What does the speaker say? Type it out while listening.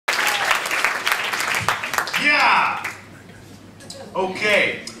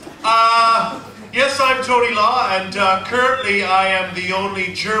Okay. Yes, I'm Tony Law, and currently I am the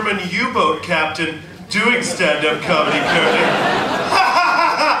only German U-boat captain doing stand-up comedy currently.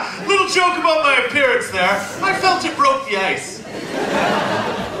 Little joke about my appearance there. I felt it broke the ice.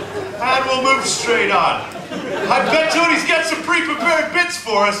 And we'll move straight on. I bet Tony's got some pre-prepared bits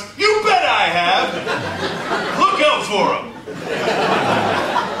for us. You bet I have. Look out for him.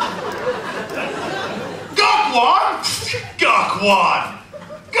 Gokwan! Gokwan!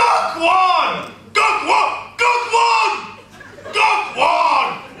 Gokwan! Gokwan! Gokwan! Gokwan!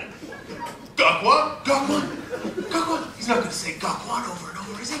 Gokwan? Gokwan? Gokwan? He's not gonna say Gokwan over and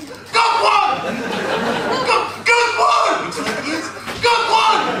over, is he? Gokwan! Gokwan! Looks like he is.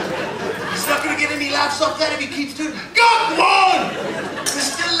 Gokwan! He's not gonna get any laughs off that if he keeps doing Gokwan!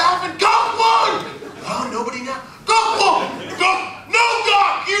 He's still laughing. Gokwan! Oh, nobody now. Gokwan! No,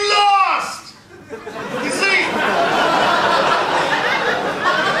 Gok! You lost! You see?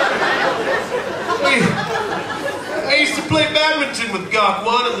 I used to play badminton with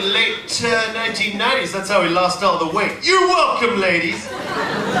Gokwan in the late 1990s. That's how he lost all the weight. You're welcome, ladies.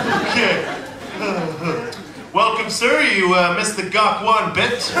 Okay. Welcome, sir. You missed the Gokwan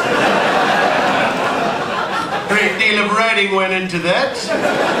bit. Great deal of writing went into that.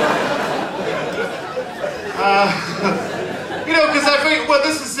 You know, because I figured, well,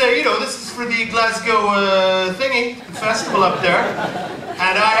 this is, this is for the Glasgow thingy, the festival up there.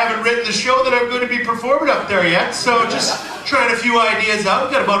 And I haven't written the show that I'm going to be performing up there yet, so just trying a few ideas out.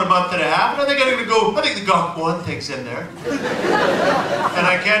 We've got about a month and a half, and I think I'm going to go, I think the Gokwan thing's in there. And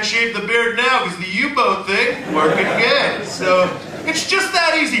I can't shave the beard now because the U-boat thing, working good. So, it's just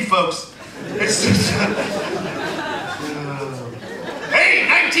that easy, folks. It's just... Hey,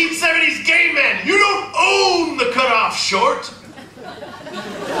 1970s gay men, you don't own the cut-off short.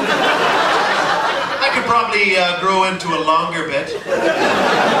 I could probably grow into a longer bit.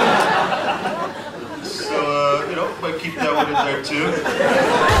 So, might keep that one in there too.